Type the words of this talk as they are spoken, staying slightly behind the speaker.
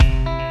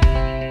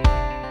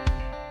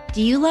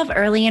Do you love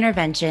early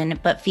intervention,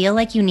 but feel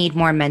like you need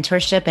more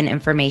mentorship and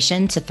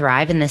information to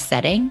thrive in this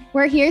setting?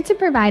 We're here to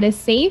provide a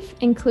safe,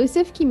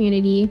 inclusive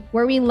community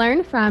where we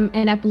learn from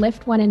and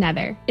uplift one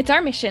another. It's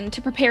our mission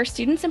to prepare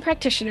students and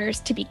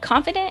practitioners to be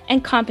confident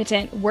and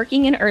competent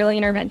working in early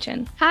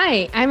intervention.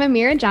 Hi, I'm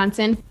Amira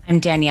Johnson. I'm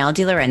Danielle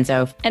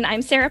DiLorenzo. And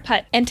I'm Sarah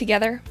Putt. And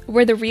together,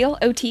 we're the real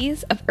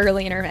OTs of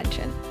early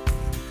intervention.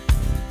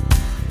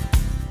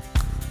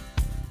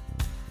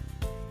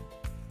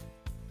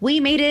 We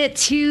made it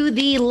to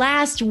the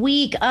last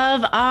week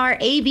of our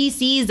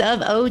ABCs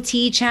of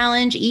OT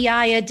Challenge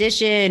EI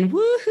edition.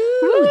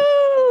 Woohoo!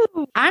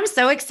 Woo! I'm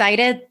so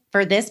excited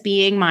for this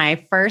being my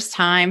first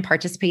time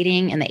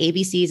participating in the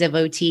ABCs of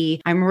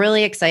OT. I'm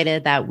really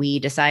excited that we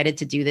decided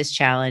to do this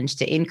challenge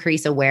to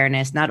increase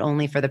awareness, not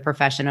only for the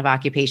profession of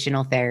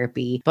occupational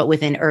therapy, but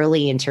within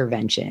early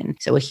intervention.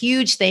 So a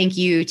huge thank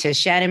you to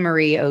Shannon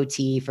Marie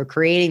OT for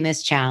creating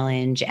this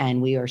challenge.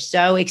 And we are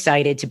so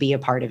excited to be a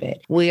part of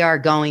it. We are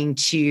going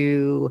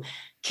to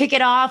kick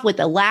it off with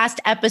the last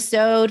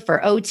episode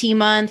for OT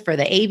month for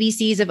the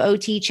ABCs of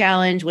OT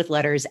Challenge with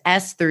letters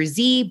S through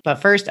Z. But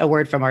first, a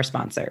word from our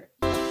sponsor.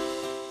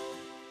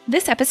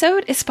 This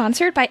episode is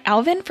sponsored by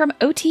Alvin from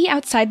OT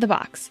Outside the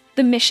Box.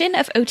 The mission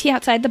of OT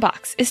Outside the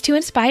Box is to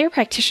inspire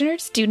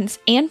practitioners, students,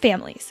 and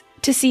families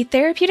to see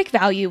therapeutic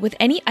value with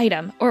any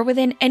item or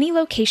within any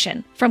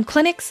location, from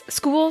clinics,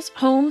 schools,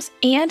 homes,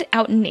 and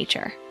out in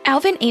nature.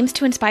 Alvin aims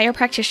to inspire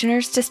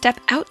practitioners to step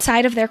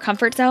outside of their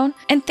comfort zone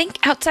and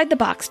think outside the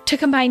box to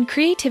combine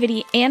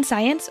creativity and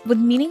science with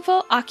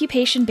meaningful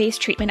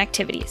occupation-based treatment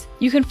activities.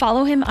 You can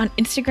follow him on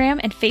Instagram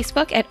and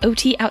Facebook at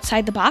OT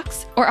Outside the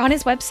Box or on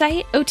his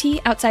website,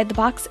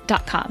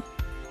 otoutsidethebox.com.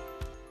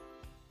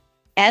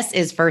 S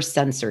is for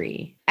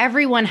sensory.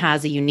 Everyone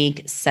has a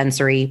unique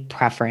sensory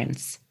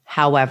preference.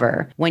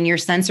 However, when your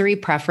sensory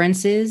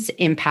preferences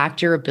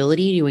impact your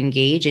ability to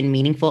engage in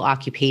meaningful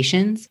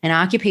occupations, an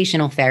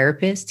occupational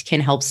therapist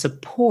can help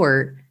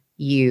support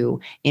you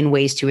in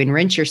ways to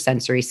enrich your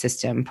sensory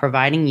system,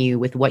 providing you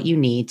with what you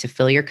need to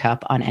fill your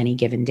cup on any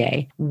given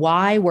day.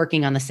 Why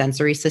working on the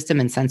sensory system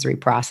and sensory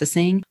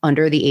processing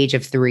under the age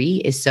of 3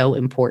 is so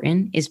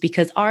important is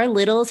because our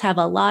littles have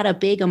a lot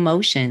of big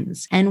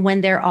emotions. And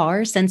when there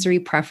are sensory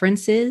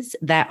preferences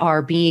that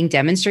are being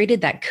demonstrated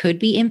that could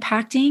be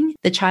impacting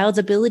the child's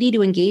ability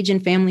to engage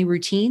in family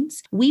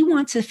routines, we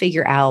want to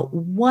figure out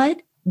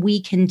what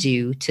we can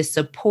do to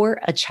support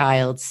a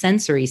child's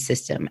sensory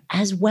system,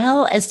 as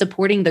well as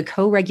supporting the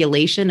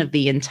co-regulation of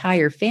the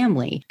entire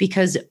family.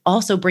 Because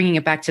also bringing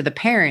it back to the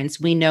parents,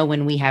 we know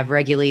when we have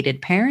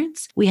regulated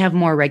parents, we have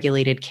more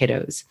regulated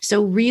kiddos.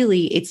 So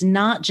really, it's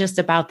not just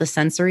about the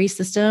sensory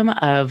system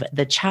of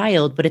the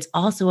child, but it's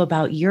also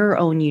about your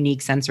own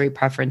unique sensory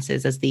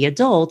preferences as the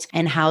adult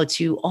and how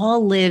to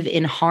all live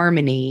in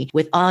harmony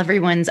with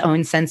everyone's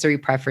own sensory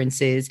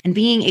preferences and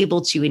being able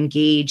to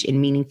engage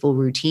in meaningful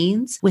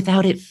routines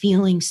without it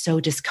feeling so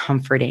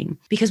discomforting,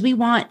 because we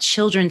want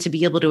children to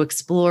be able to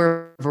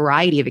explore a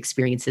variety of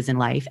experiences in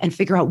life and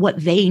figure out what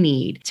they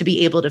need to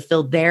be able to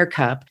fill their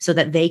cup so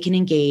that they can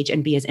engage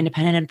and be as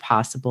independent as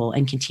possible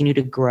and continue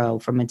to grow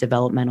from a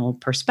developmental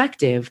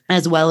perspective,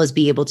 as well as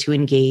be able to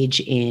engage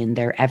in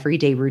their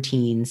everyday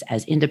routines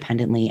as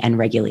independently and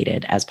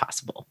regulated as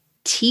possible.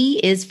 T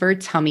is for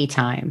tummy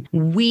time.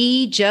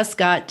 We just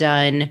got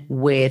done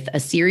with a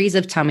series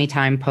of tummy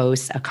time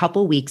posts a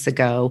couple weeks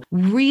ago,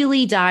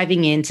 really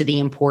diving into the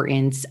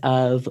importance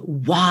of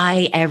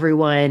why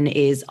everyone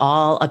is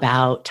all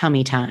about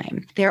tummy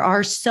time. There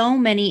are so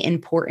many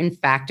important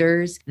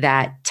factors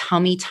that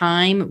tummy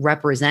time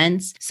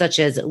represents, such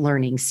as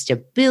learning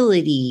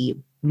stability,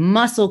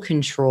 muscle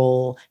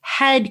control,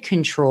 head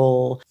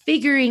control,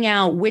 figuring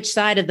out which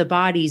side of the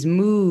bodies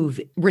move,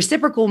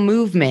 reciprocal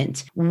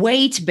movement,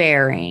 weight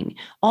bearing.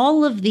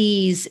 All of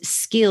these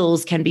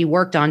skills can be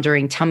worked on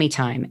during tummy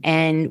time.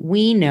 And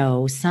we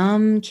know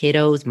some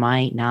kiddos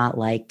might not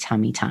like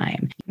tummy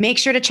time. Make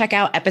sure to check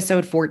out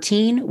episode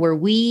 14, where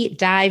we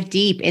dive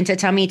deep into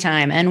tummy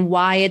time and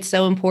why it's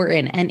so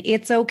important. And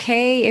it's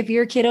okay if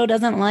your kiddo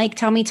doesn't like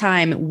tummy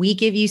time. We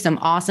give you some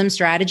awesome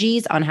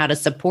strategies on how to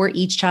support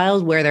each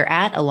child where they're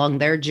at along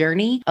their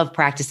journey of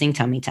practicing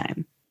tummy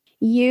time.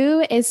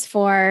 U is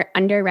for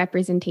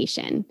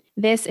underrepresentation.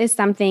 This is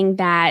something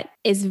that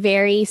is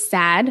very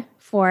sad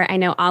for, I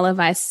know, all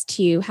of us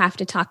to have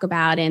to talk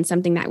about, and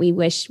something that we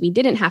wish we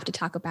didn't have to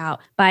talk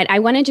about. But I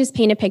want to just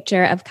paint a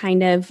picture of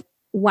kind of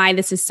why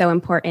this is so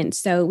important.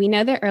 So we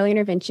know that early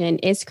intervention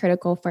is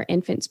critical for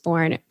infants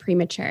born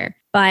premature.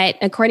 But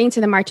according to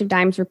the March of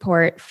Dimes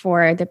report,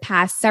 for the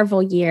past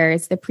several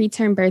years, the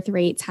preterm birth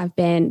rates have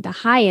been the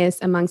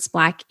highest amongst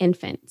Black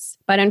infants.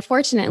 But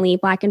unfortunately,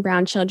 Black and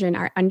Brown children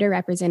are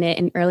underrepresented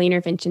in early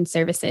intervention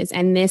services.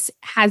 And this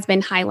has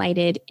been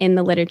highlighted in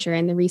the literature,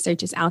 and the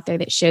research is out there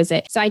that shows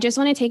it. So I just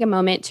want to take a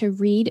moment to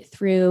read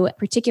through a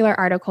particular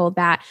article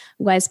that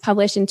was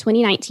published in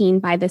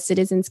 2019 by the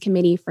Citizens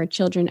Committee for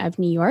Children of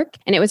New York.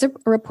 And it was a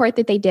report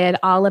that they did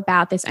all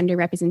about this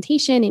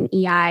underrepresentation in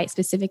EI,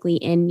 specifically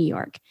in New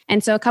York. And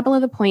And so a couple of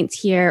the points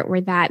here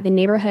were that the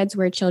neighborhoods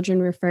where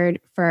children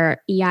referred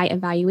for EI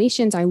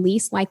evaluations are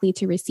least likely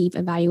to receive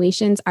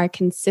evaluations are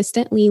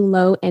consistently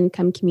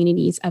low-income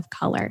communities of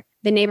color.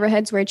 The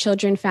neighborhoods where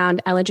children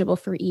found eligible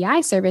for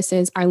EI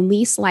services are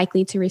least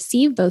likely to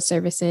receive those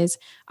services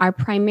are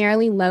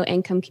primarily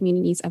low-income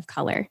communities of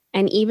color.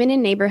 And even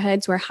in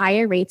neighborhoods where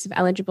higher rates of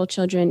eligible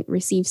children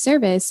receive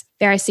service,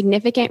 there are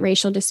significant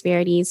racial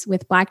disparities,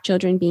 with Black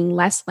children being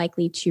less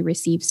likely to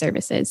receive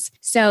services.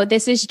 So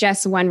this is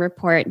just one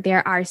report.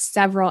 There are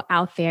several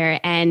out there.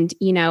 And,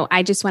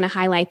 I just want to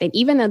highlight that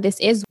even though this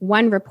is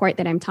one report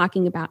that I'm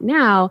talking about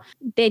now,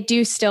 they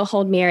do still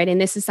hold merit.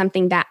 And this is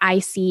something that I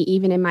see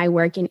even in my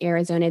work in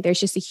Arizona. There's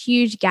just a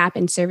huge gap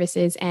in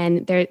services,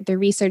 and the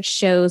research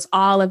shows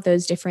all of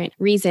those different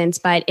reasons.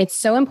 But it's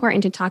so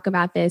important to talk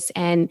about this.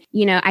 And,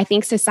 I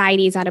think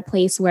society is at a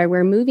place where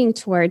we're moving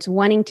towards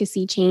wanting to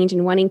see change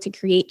and wanting to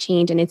create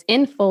change, and it's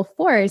in full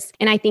force.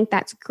 And I think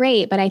that's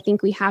great. But I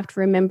think we have to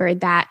remember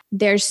that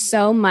there's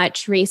so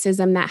much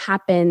racism that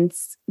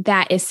happens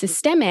that is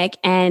systemic.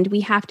 And we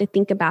have to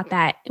think about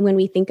that when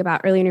we think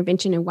about early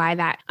intervention and why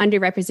that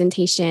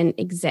underrepresentation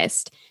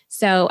exists.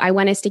 So I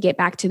want us to get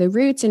back to the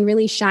roots and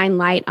really shine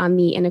light on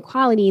the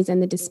inequalities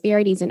and the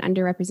disparities and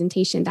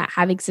underrepresentation that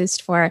have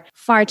existed for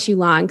far too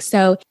long.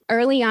 So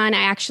early on,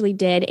 I actually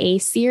did a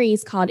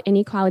series called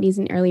Inequalities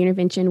in Early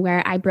Intervention,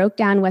 where I broke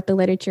down what the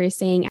literature is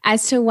saying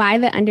as to why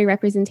the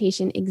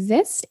underrepresentation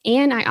exists.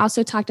 And I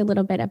also talked a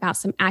little bit about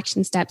some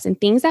action steps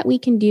and things that we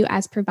can do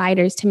as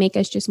providers to make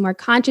us just more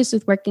conscious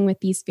with working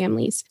with these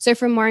families. So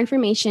for more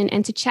information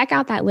and to check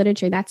out that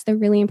literature, that's the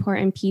really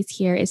important piece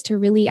here, is to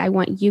really, I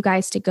want you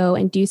guys to go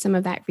and do some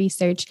of that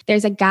research.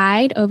 There's a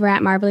guide over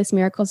at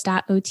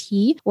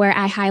marvelousmiracles.ot where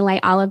I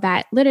highlight all of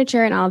that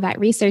literature and all of that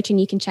research,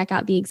 and you can check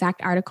out the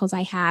exact articles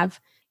I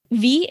have.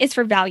 V is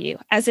for value,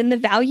 as in the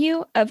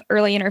value of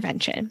early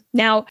intervention.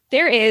 Now,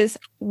 there is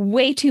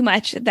way too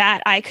much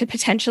that I could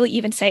potentially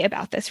even say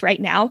about this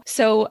right now.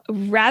 So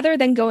rather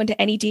than go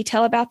into any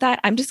detail about that,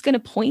 I'm just going to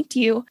point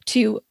you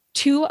to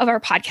 2 of our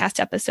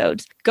podcast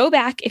episodes. Go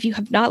back if you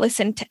have not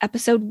listened to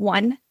episode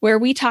 1, where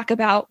we talk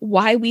about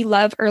why we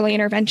love early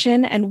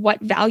intervention and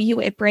what value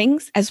it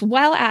brings, as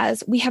well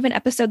as we have an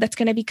episode that's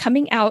going to be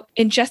coming out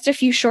in just a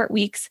few short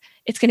weeks.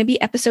 It's going to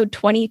be episode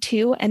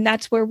 22, and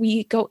that's where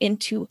we go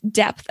into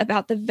depth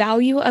about the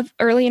value of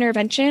early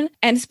intervention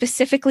and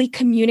specifically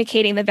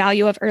communicating the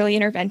value of early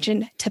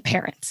intervention to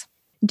parents.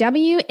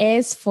 W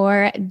is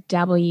for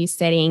W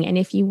sitting. And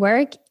if you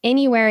work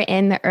anywhere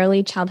in the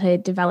early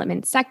childhood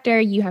development sector,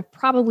 you have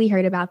probably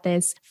heard about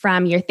this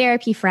from your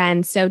therapy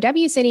friends. So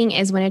W sitting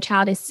is when a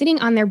child is sitting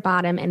on their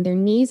bottom and their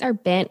knees are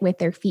bent with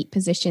their feet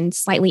positioned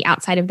slightly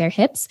outside of their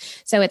hips.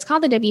 So it's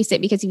called the W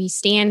sit because if you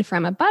stand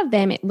from above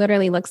them, it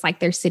literally looks like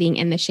they're sitting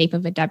in the shape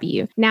of a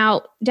W.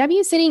 Now,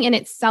 W sitting in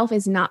itself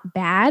is not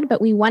bad,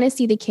 but we want to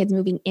see the kids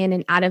moving in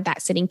and out of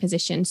that sitting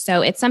position.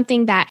 So it's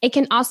something that it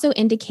can also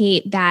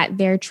indicate that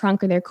their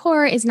trunk or their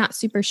core is not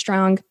super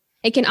strong.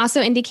 It can also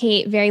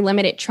indicate very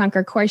limited trunk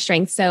or core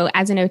strength. So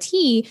as an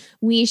OT,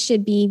 we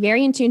should be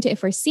very in tune to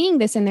if we're seeing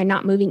this and they're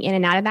not moving in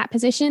and out of that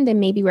position, then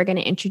maybe we're going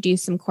to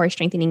introduce some core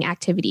strengthening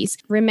activities.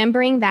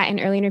 Remembering that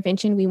in early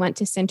intervention, we want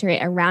to center it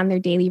around their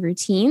daily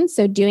routine.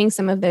 So doing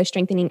some of those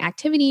strengthening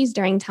activities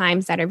during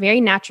times that are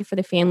very natural for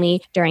the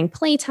family, during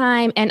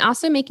playtime, and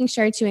also making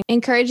sure to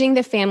encouraging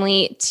the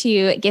family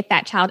to get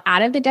that child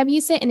out of the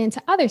W sit and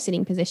into other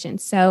sitting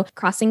positions. So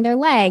crossing their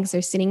legs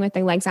or sitting with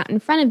their legs out in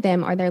front of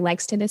them or their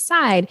legs to the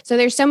side. So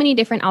there's so many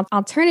different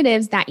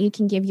alternatives that you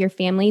can give your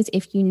families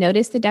if you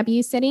notice the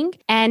W sitting.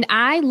 And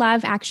I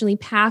love actually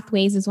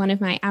Pathways is one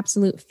of my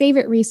absolute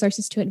favorite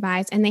resources to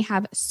advise. And they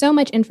have so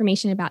much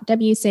information about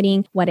W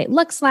sitting, what it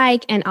looks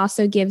like, and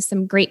also gives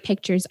some great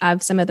pictures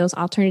of some of those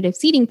alternative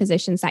seating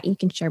positions that you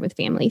can share with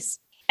families.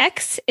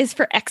 X is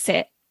for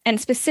exit.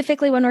 And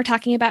specifically when we're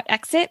talking about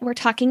exit, we're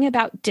talking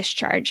about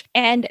discharge.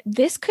 And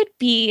this could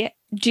be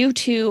due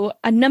to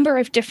a number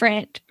of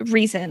different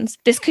reasons.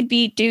 This could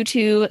be due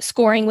to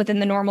scoring within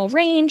the normal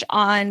range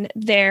on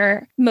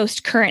their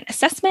most current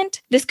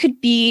assessment. This could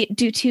be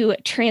due to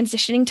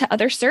transitioning to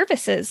other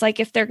services, like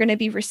if they're going to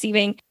be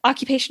receiving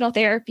occupational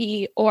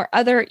therapy or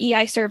other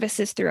EI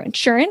services through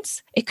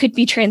insurance. It could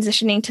be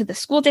transitioning to the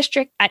school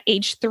district at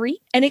age 3.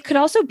 And it could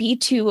also be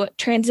to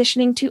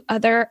transitioning to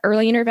other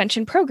early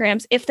intervention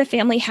programs if the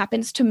family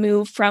happens to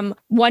move from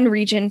one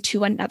region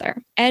to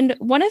another. And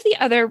one of the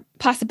other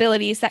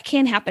possibilities that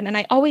can happen, and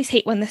I always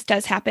hate when this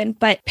does happen,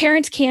 but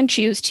parents can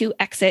choose to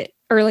exit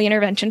early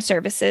intervention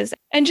services.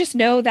 And just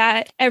know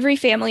that every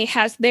family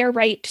has their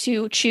right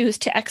to choose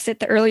to exit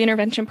the early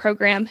intervention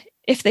program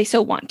if they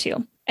so want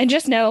to. And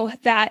just know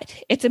that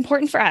it's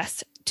important for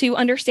us to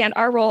understand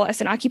our role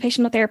as an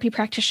occupational therapy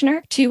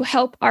practitioner to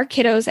help our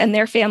kiddos and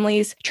their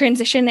families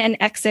transition and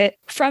exit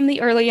from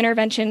the early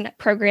intervention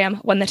program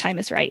when the time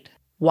is right.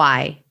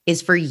 Y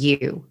is for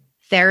you,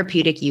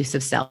 therapeutic use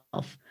of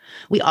self.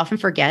 We often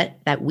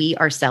forget that we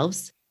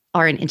ourselves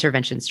are an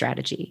intervention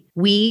strategy.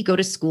 We go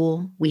to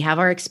school, we have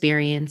our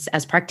experience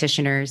as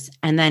practitioners,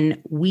 and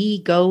then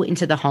we go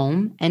into the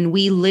home and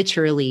we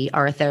literally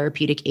are a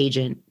therapeutic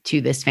agent to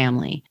this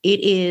family. It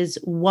is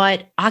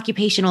what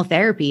occupational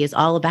therapy is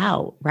all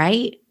about,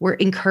 right? We're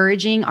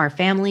encouraging our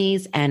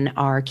families and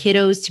our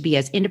kiddos to be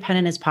as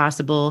independent as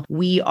possible.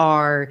 We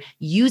are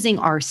using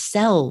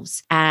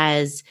ourselves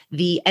as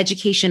the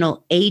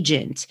educational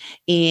agent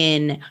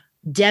in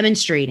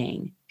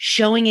demonstrating,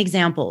 showing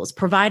examples,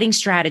 providing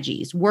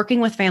strategies,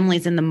 working with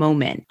families in the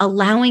moment,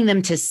 allowing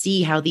them to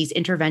see how these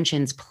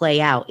interventions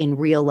play out in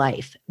real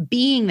life,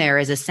 being there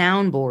as a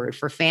soundboard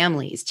for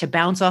families to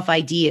bounce off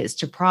ideas,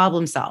 to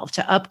problem solve,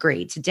 to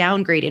upgrade, to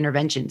downgrade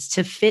interventions,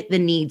 to fit the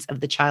needs of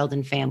the child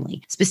and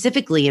family,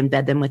 specifically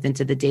embed them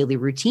into the daily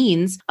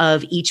routines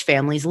of each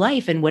family's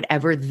life and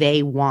whatever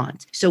they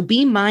want. So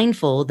be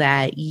mindful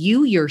that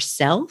you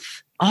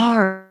yourself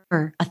are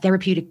a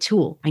therapeutic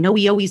tool. I know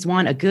we always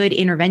want a good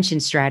intervention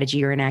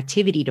strategy or an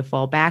activity to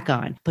fall back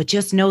on, but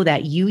just know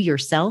that you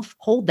yourself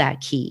hold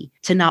that key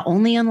to not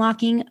only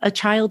unlocking a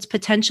child's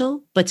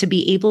potential, but to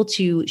be able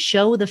to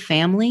show the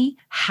family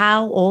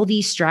how all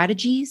these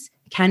strategies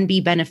can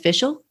be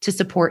beneficial to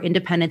support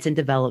independence and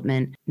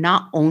development,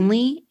 not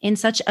only at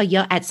such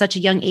a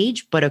young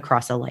age, but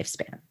across a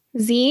lifespan.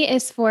 Z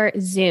is for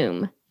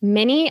Zoom.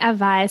 Many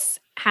of us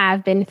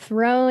have been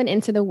thrown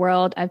into the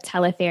world of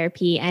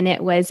teletherapy, and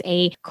it was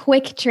a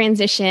quick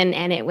transition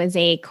and it was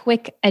a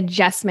quick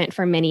adjustment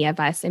for many of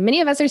us. And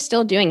many of us are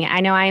still doing it. I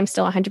know I am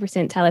still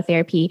 100%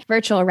 teletherapy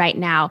virtual right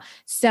now.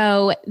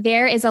 So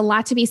there is a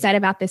lot to be said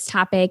about this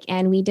topic.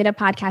 And we did a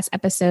podcast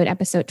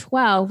episode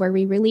 12, where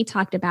we really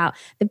talked about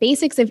the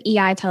basics of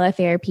EI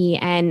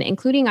teletherapy and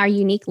including our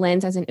unique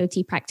lens as an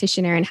OT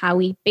practitioner and how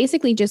we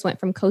basically just went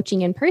from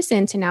coaching in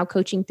person to now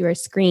coaching through a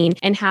screen,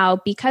 and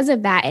how because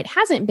of that, it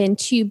hasn't been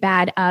too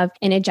bad of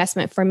an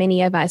adjustment for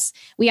many of us.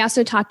 We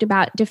also talked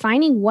about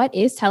defining what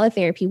is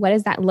teletherapy, what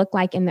does that look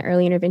like in the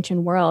early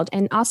intervention world,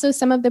 and also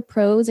some of the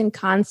pros and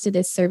cons to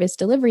this service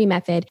delivery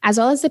method, as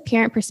well as the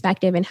parent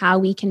perspective and how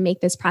we can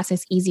make this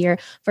process easier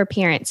for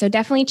parents. So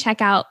definitely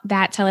check out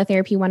that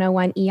Teletherapy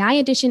 101 EI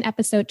edition,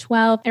 episode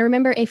 12. And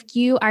remember, if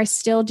you are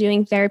still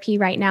doing therapy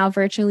right now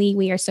virtually,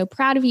 we are so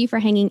proud of you for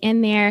hanging in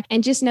there.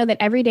 And just know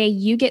that every day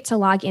you get to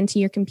log into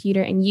your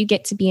computer and you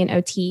get to be an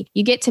OT.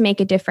 You get to make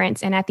a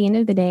difference. And at the end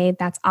of the day,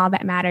 that's all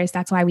that matters.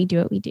 That's why we do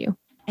what we do.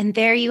 And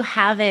there you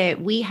have it.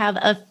 We have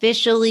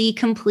officially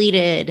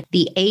completed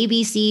the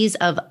ABCs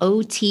of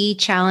OT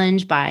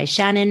Challenge by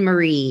Shannon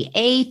Marie,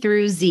 A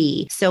through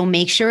Z. So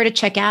make sure to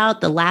check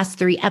out the last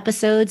 3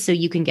 episodes so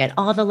you can get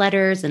all the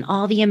letters and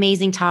all the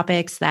amazing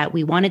topics that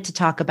we wanted to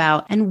talk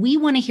about. And we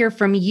want to hear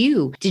from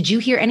you. Did you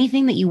hear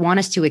anything that you want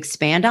us to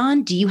expand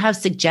on? Do you have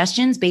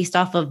suggestions based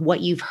off of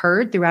what you've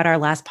heard throughout our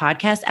last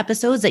podcast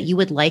episodes that you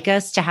would like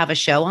us to have a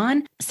show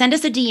on? Send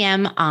us a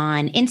DM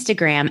on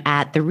Instagram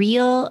at The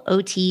Real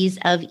OTs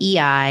of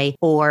EI,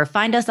 or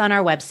find us on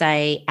our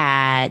website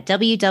at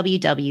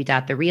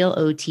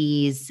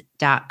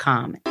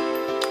www.therealots.com.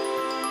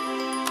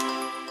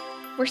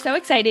 We're so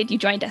excited you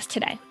joined us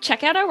today.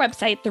 Check out our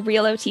website,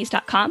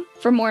 therealots.com,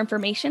 for more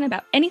information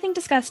about anything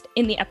discussed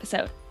in the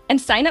episode. And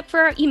sign up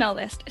for our email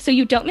list so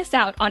you don't miss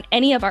out on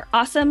any of our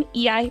awesome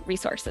EI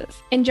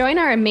resources. And join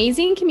our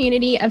amazing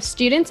community of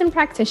students and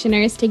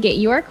practitioners to get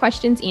your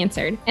questions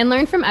answered and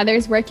learn from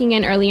others working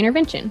in early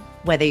intervention.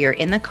 Whether you're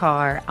in the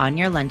car, on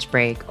your lunch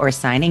break, or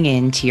signing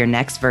in to your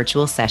next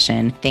virtual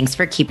session, thanks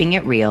for keeping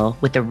it real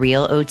with the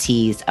real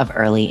OTs of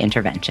early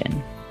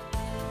intervention.